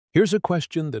Here's a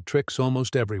question that tricks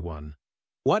almost everyone.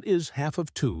 What is half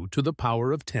of 2 to the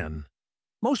power of 10?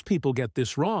 Most people get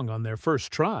this wrong on their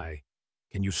first try.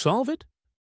 Can you solve it?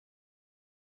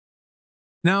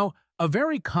 Now, a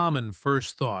very common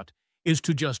first thought is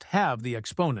to just have the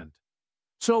exponent.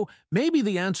 So maybe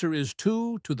the answer is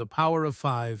 2 to the power of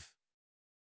 5.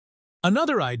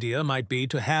 Another idea might be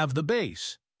to have the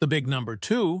base, the big number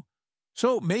 2,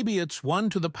 so maybe it's 1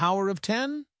 to the power of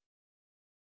 10?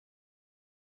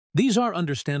 These are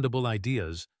understandable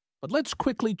ideas, but let's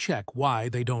quickly check why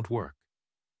they don't work.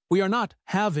 We are not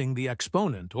having the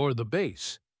exponent or the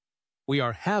base. We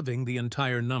are having the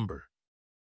entire number.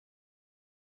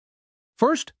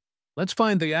 First, let's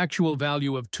find the actual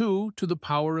value of 2 to the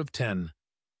power of 10.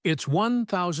 It's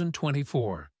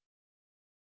 1024.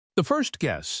 The first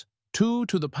guess, 2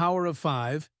 to the power of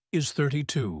 5, is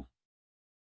 32.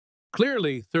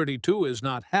 Clearly, 32 is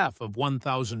not half of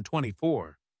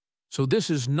 1024, so this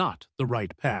is not the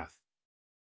right path.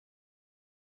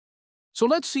 So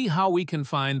let's see how we can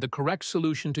find the correct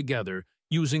solution together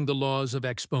using the laws of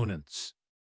exponents.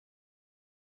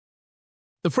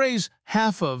 The phrase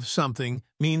half of something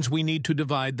means we need to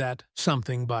divide that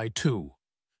something by 2.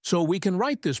 So we can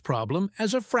write this problem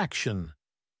as a fraction,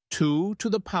 2 to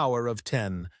the power of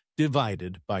 10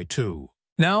 divided by 2.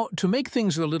 Now, to make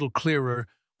things a little clearer,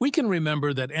 we can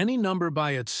remember that any number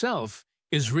by itself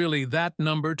is really that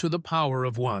number to the power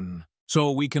of 1.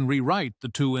 So we can rewrite the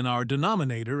 2 in our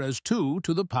denominator as 2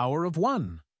 to the power of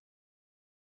 1.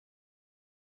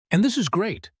 And this is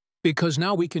great, because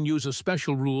now we can use a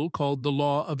special rule called the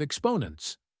law of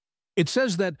exponents. It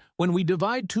says that when we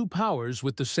divide two powers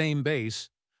with the same base,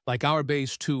 like our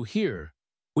base 2 here,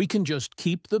 we can just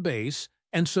keep the base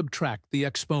and subtract the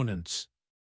exponents.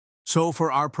 So for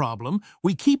our problem,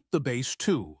 we keep the base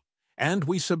 2, and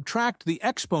we subtract the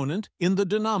exponent in the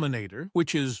denominator,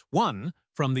 which is 1,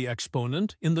 from the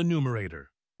exponent in the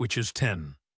numerator, which is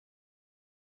 10.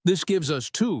 This gives us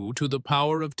 2 to the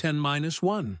power of 10 minus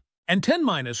 1. And 10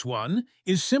 minus 1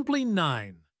 is simply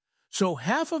 9. So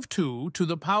half of 2 to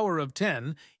the power of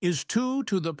 10 is 2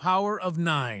 to the power of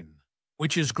 9,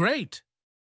 which is great.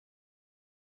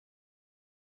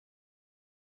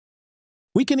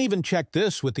 We can even check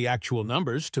this with the actual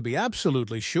numbers to be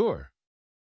absolutely sure.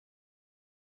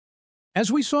 As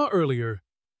we saw earlier,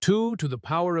 2 to the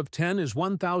power of 10 is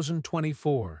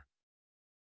 1024.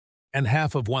 And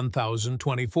half of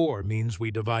 1024 means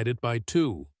we divide it by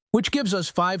 2, which gives us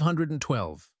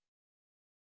 512.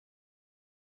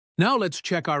 Now let's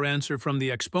check our answer from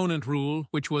the exponent rule,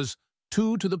 which was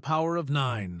 2 to the power of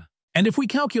 9. And if we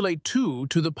calculate 2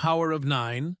 to the power of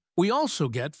 9, we also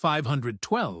get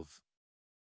 512.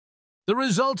 The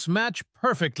results match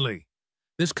perfectly.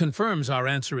 This confirms our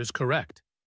answer is correct.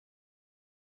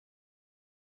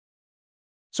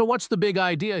 So what's the big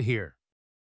idea here?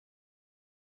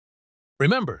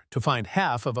 Remember, to find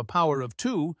half of a power of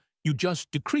 2, you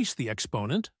just decrease the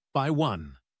exponent by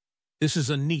 1. This is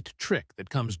a neat trick that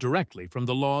comes directly from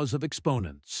the laws of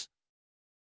exponents.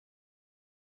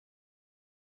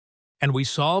 And we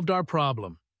solved our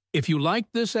problem. If you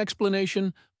liked this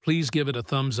explanation, please give it a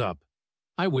thumbs up.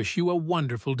 I wish you a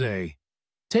wonderful day.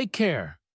 Take care.